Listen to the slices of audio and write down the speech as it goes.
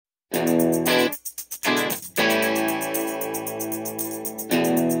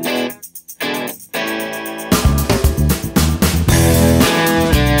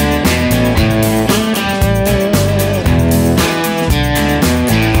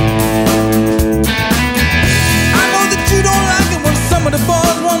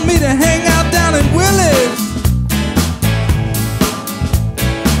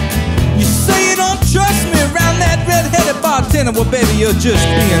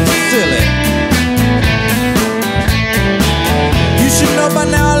acting silly. You should know by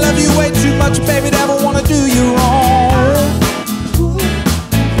now I love you way too much, baby, never wanna do you wrong.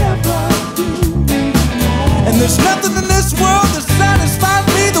 And there's nothing in this world that satisfies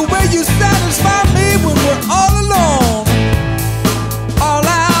me the way you satisfy me when we're all alone. All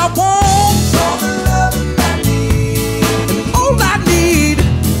I want is all the loving I need, and all I need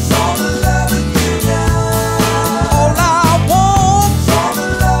is all the loving you got. All I want is all the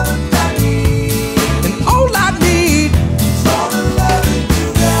loving I need, and all I need is all the loving you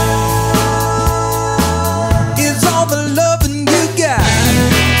got. Is all the loving you got.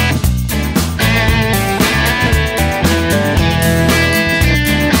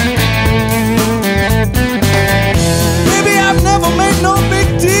 No big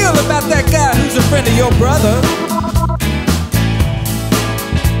deal about that guy who's a friend of your brother.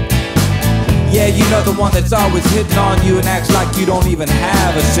 Yeah, you know, the one that's always hitting on you and acts like you don't even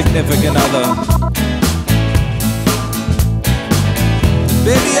have a significant other.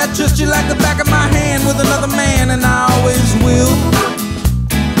 Baby, I trust you like the back of my hand with another man, and I always will.